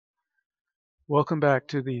Welcome back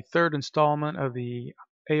to the third installment of the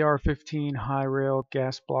AR15 High Rail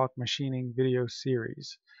Gasblock machining video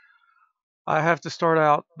series. I have to start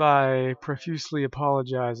out by profusely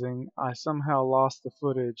apologizing. I somehow lost the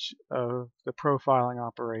footage of the profiling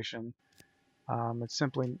operation. It's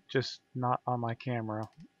simply just not on my camera,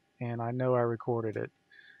 and I know I recorded it.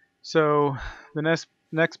 So the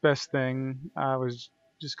next best thing, I was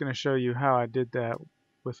just going to show you how I did that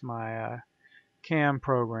with my CAM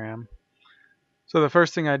program. So the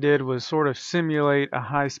first thing I did was sort of simulate a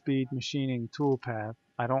high-speed machining toolpath.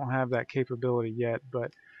 I don't have that capability yet,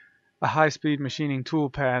 but a high-speed machining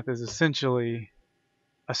toolpath is essentially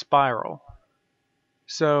a spiral.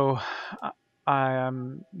 So I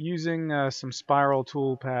am using some spiral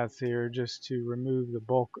toolpaths here just to remove the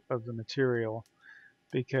bulk of the material,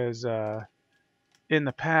 because in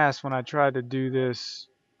the past when I tried to do this,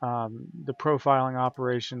 the profiling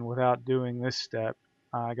operation without doing this step,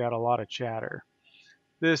 I got a lot of chatter.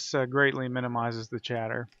 This greatly minimizes the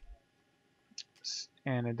chatter,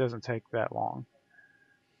 and it doesn't take that long.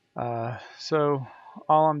 So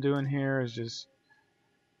all I'm doing here is just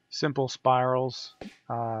simple spirals.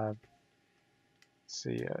 Let's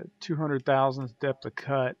see, 200 thousandths depth of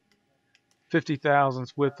cut, 50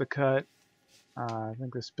 thousandths width of cut. I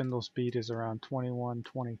think the spindle speed is around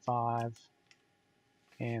 21-25,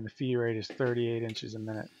 and the feed rate is 38 inches a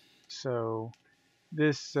minute. So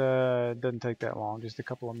this doesn't take that long, just a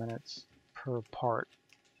couple of minutes per part.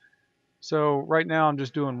 So right now I'm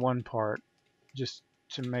just doing one part, just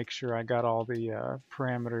to make sure I got all the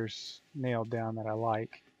parameters nailed down that I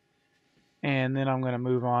like. And then I'm going to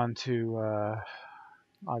move on to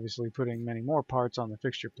obviously putting many more parts on the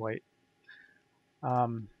fixture plate.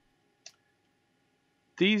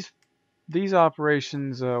 These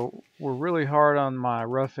operations were really hard on my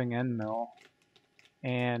roughing end mill,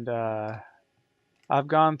 and I've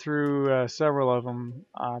gone through several of them.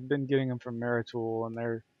 I've been getting them from Meritool,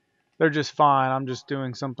 and they're just fine. I'm just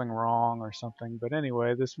doing something wrong or something. But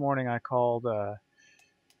anyway, this morning I called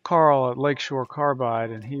Carl at Lakeshore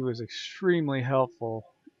Carbide, and he was extremely helpful,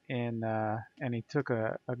 and he took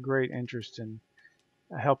a great interest in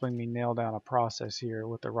helping me nail down a process here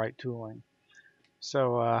with the right tooling.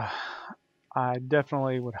 So I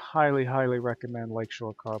definitely would highly recommend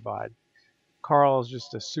Lakeshore Carbide. Carl is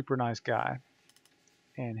just a super nice guy,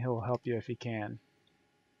 and he'll help you if he can.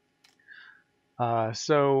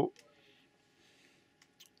 So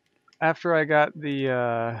after I got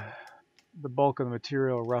the bulk of the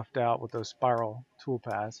material roughed out with those spiral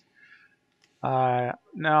toolpaths,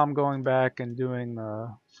 now I'm going back and doing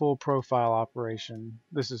the full profile operation.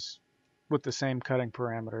 This is with the same cutting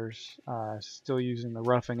parameters, still using the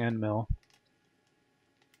roughing end mill.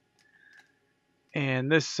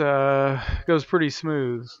 And this goes pretty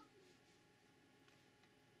smooth.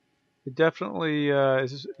 It definitely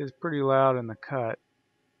is pretty loud in the cut,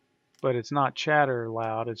 but it's not chatter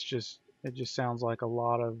loud. It just sounds like a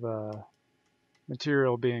lot of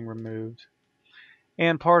material being removed.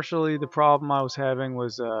 And partially the problem I was having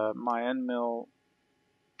was my end mill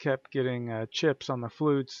kept getting chips on the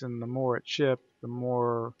flutes, and the more it chipped, the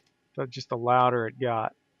more, just the louder it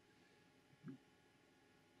got.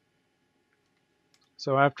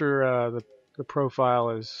 So after the profile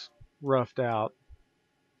is roughed out,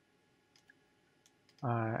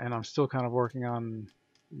 and I'm still kind of working on,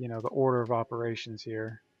 the order of operations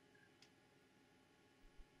here.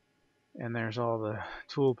 And there's all the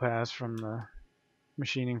tool paths from the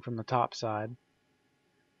machining from the top side.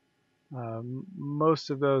 Most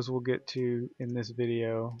of those we'll get to in this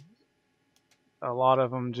video. A lot of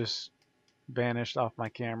them just vanished off my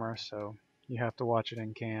camera, so you have to watch it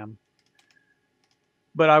in cam.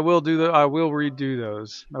 But I will redo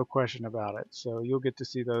those, no question about it. So you'll get to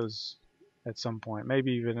see those at some point,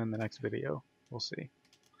 maybe even in the next video. We'll see.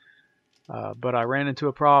 But I ran into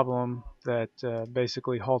a problem that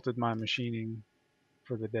basically halted my machining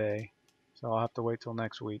for the day, so I'll have to wait till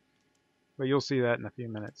next week. But you'll see that in a few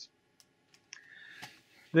minutes.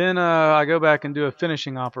 Then I go back and do a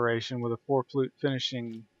finishing operation with a 4-flute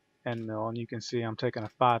finishing end mill, and you can see I'm taking a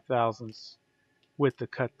 5/1000 width the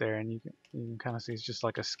cut there, and you can kind of see it's just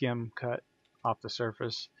like a skim cut off the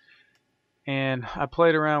surface. And I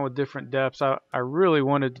played around with different depths. I really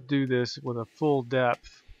wanted to do this with a full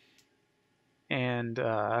depth and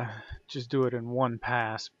just do it in one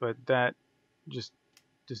pass, but that just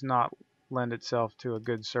does not lend itself to a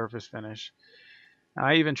good surface finish.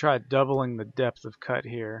 I even tried doubling the depth of cut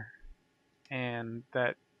here, and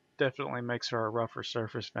that definitely makes for a rougher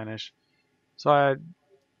surface finish. So I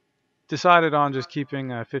decided on just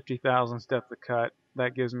keeping a 50 thousandths depth of cut.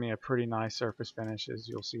 That gives me a pretty nice surface finish, as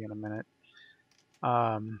you'll see in a minute.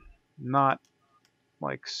 Not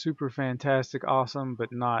like super fantastic awesome,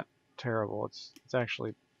 but not terrible. It's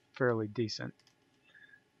actually fairly decent.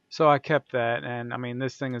 So I kept that, and I mean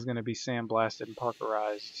this thing is going to be sandblasted and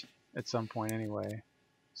parkerized at some point anyway.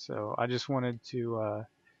 So I just wanted to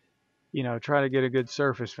you know, try to get a good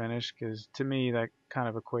surface finish, because to me that kind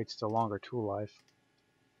of equates to longer tool life.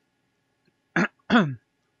 And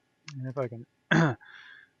if I can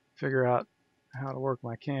figure out how to work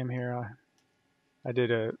my cam here, I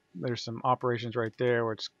did there's some operations right there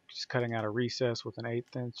where it's just cutting out a recess with an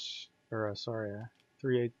 1/8 inch, or sorry, a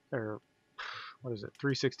 3/8, or what is it,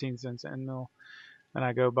 3/16 end mill. And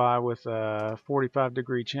I go by with a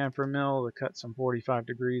 45-degree chamfer mill to cut some 45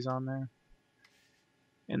 degrees on there.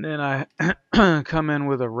 And then I come in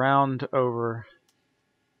with a round over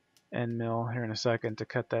end mill here in a second to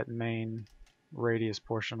cut that main radius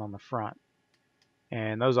portion on the front.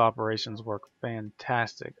 And those operations work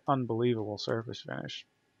fantastic, unbelievable surface finish.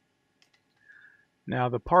 Now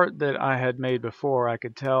the part that I had made before, I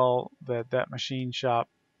could tell that that machine shop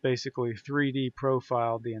basically 3D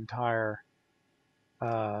profiled the entire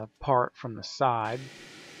part from the side,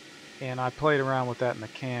 and I played around with that in the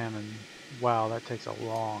cam, and wow, that takes a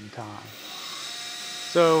long time.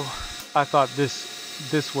 So I thought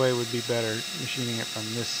this way would be better, machining it from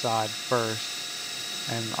this side first,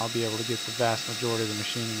 and I'll be able to get the vast majority of the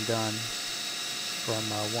machining done from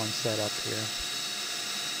one setup here.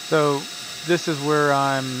 So this is where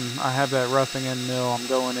I have that roughing end mill. I'm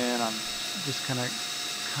going in, I'm just kind of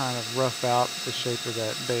rough out the shape of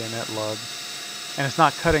that bayonet lug. And it's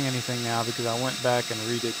not cutting anything now because I went back and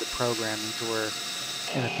redid the programming to where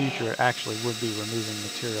in the future it actually would be removing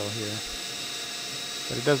material here.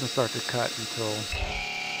 But it doesn't start to cut until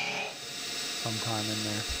sometime in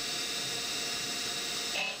there.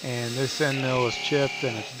 And this end mill is chipped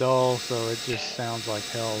and it's dull, so it just sounds like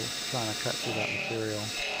hell trying to cut through that material.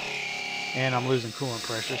 And I'm losing coolant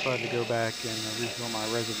pressure, so I had to go back and refill my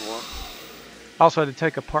reservoir. I also had to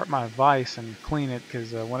take apart my vise and clean it,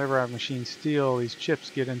 because whenever I machine steel, these chips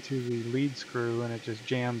get into the lead screw and it just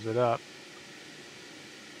jams it up.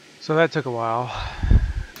 So that took a while.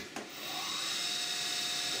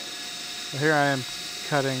 So here I am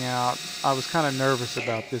cutting out. I was kind of nervous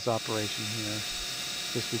about this operation here,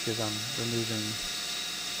 just because I'm removing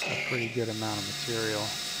a pretty good amount of material.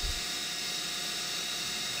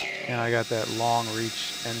 And I got that long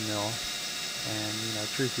reach end mill. And, you know,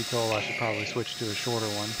 truth be told, I should probably switch to a shorter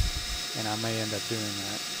one, and I may end up doing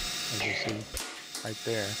that, as you see right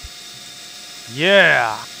there.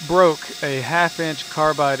 Yeah! Broke a 1/2 inch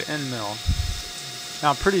carbide end mill.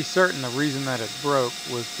 Now, I'm pretty certain the reason that it broke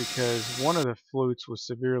was because one of the flutes was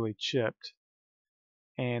severely chipped,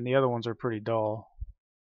 and the other ones are pretty dull.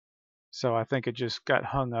 So I think it just got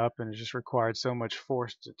hung up, and it just required so much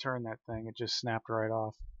force to turn that thing, it just snapped right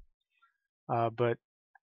off. But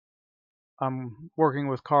I'm working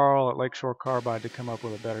with Carl at Lakeshore Carbide to come up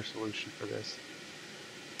with a better solution for this.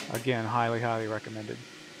 Again, highly, highly recommended.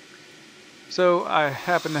 So I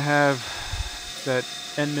happen to have that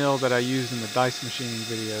end mill that I used in the dice machining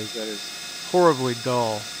videos that is horribly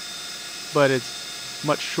dull, but it's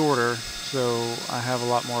much shorter, so I have a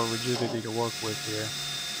lot more rigidity to work with here.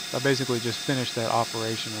 So I basically just finished that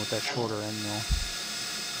operation with that shorter end mill,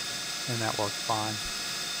 and that worked fine.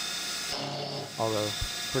 Although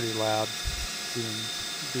pretty loud,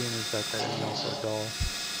 being as that end mill's so dull.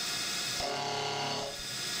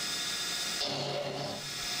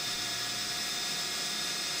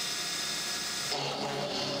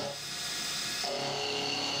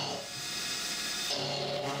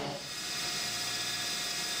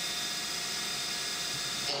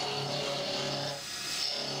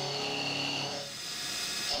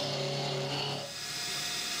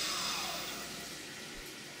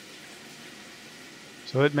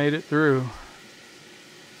 So it made it through,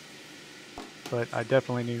 but I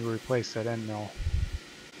definitely need to replace that end mill.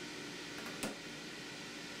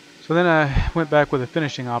 So then I went back with a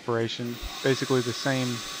finishing operation, basically the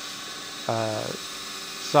same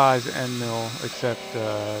size end mill, except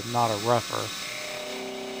not a rougher.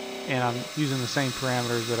 And I'm using the same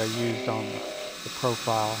parameters that I used on the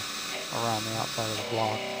profile around the outside of the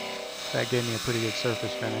block. That gave me a pretty good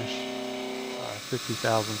surface finish. 50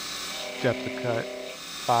 thousandths depth of cut,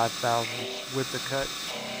 5 thousandths width of cut.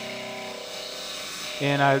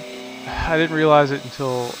 And I didn't realize it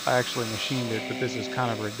until I actually machined it, but this is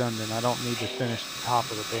kind of redundant. I don't need to finish the top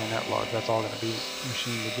of the bayonet lug. That's all going to be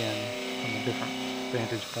machined again from a different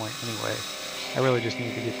vantage point anyway. I really just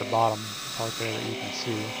need to get the bottom part there that you can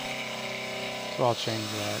see. So I'll change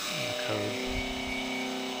that in the code.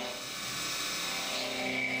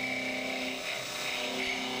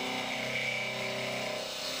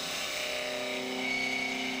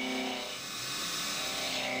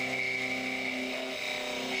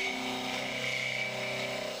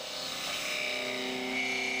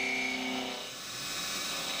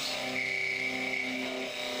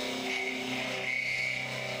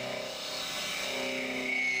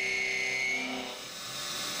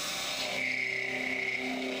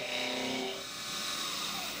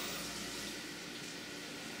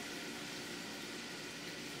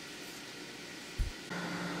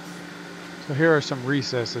 So here are some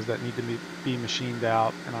recesses that need to be machined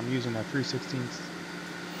out, and I'm using a 3/16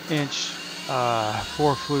 inch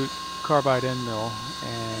 4-flute carbide end mill,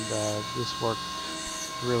 and this worked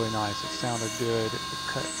really nice. It sounded good, it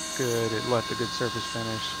cut good, it left a good surface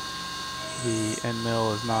finish. The end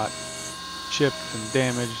mill is not chipped and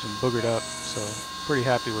damaged and boogered up, so pretty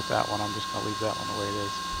happy with that one. I'm just going to leave that one the way it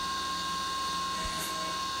is.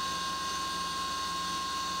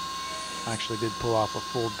 I actually did pull off a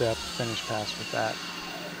full depth finish pass with that.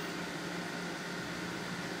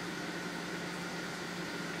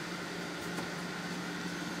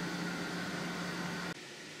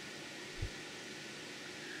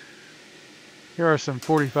 Here are some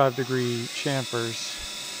 45-degree chamfers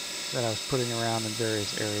that I was putting around in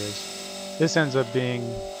various areas. This ends up being,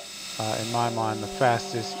 in my mind, the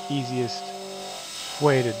fastest, easiest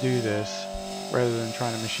way to do this, rather than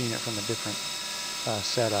trying to machine it from a different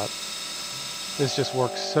setup. This just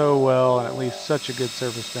works so well, and it leaves such a good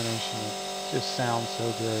surface finish, and it just sounds so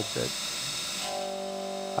good that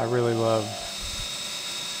I really love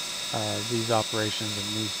these operations and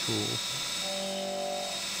these tools.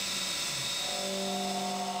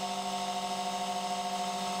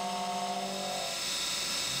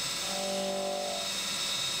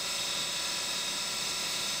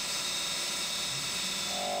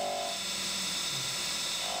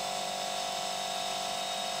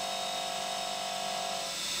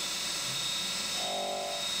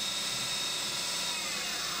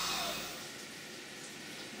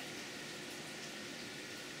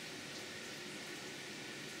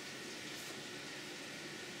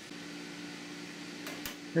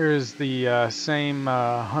 Here is the same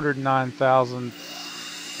 109,000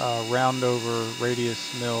 round over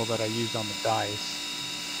radius mill that I used on the dice.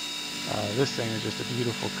 This thing is just a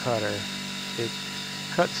beautiful cutter. It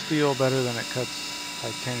cuts steel better than it cuts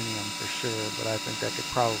titanium for sure, but I think that could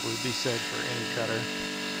probably be said for any cutter.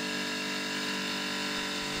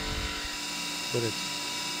 But it's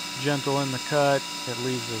gentle in the cut. It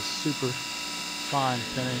leaves a super fine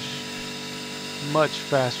finish, much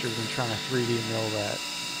faster than trying to 3D mill that.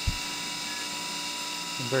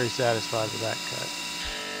 I'm very satisfied with that cut.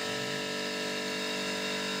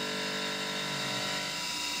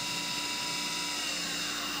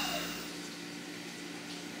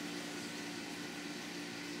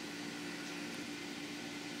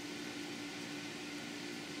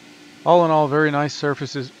 All in all, very nice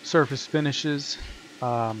surface finishes.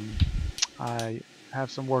 I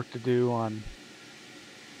have some work to do on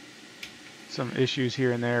some issues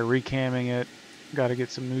here and there, recamming it. Got to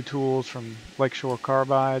get some new tools from Lakeshore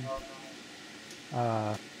Carbide.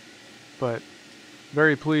 But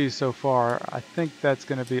very pleased so far. I think that's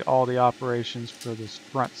going to be all the operations for this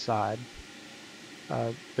front side.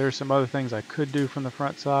 There's some other things I could do from the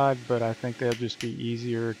front side, but I think they'll just be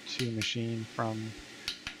easier to machine from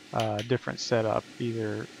a different setup,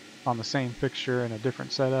 either on the same fixture in a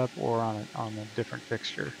different setup or on a different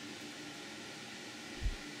fixture.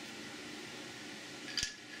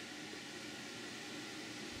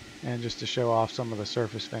 And just to show off some of the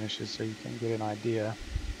surface finishes so you can get an idea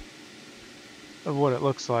of what it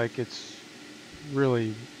looks like, it's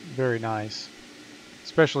really very nice,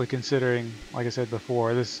 especially considering, like I said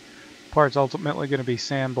before, this part's ultimately going to be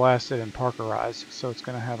sandblasted and parkerized, so it's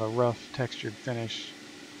going to have a rough textured finish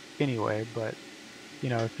anyway. But you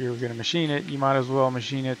know, if you're going to machine it, you might as well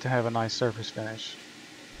machine it to have a nice surface finish.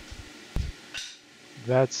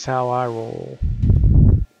 That's how I roll.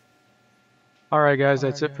 Alright guys,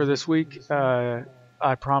 that's it for this week. I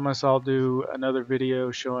promise I'll do another video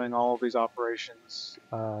showing all of these operations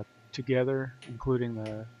together, including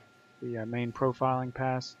the main profiling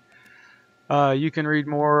pass. You can read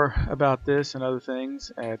more about this and other things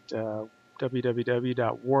at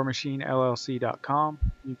www.warmachinellc.com.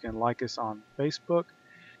 You can like us on Facebook.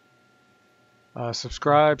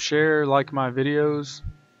 Subscribe, share, like my videos,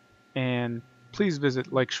 and please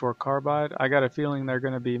visit Lakeshore Carbide. I got a feeling they're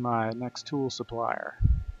going to be my next tool supplier.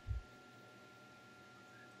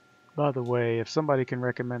 By the way, if somebody can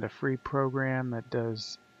recommend a free program that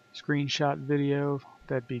does screenshot video,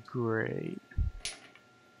 that'd be great.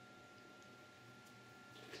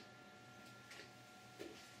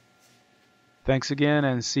 Thanks again,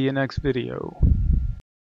 and see you next video.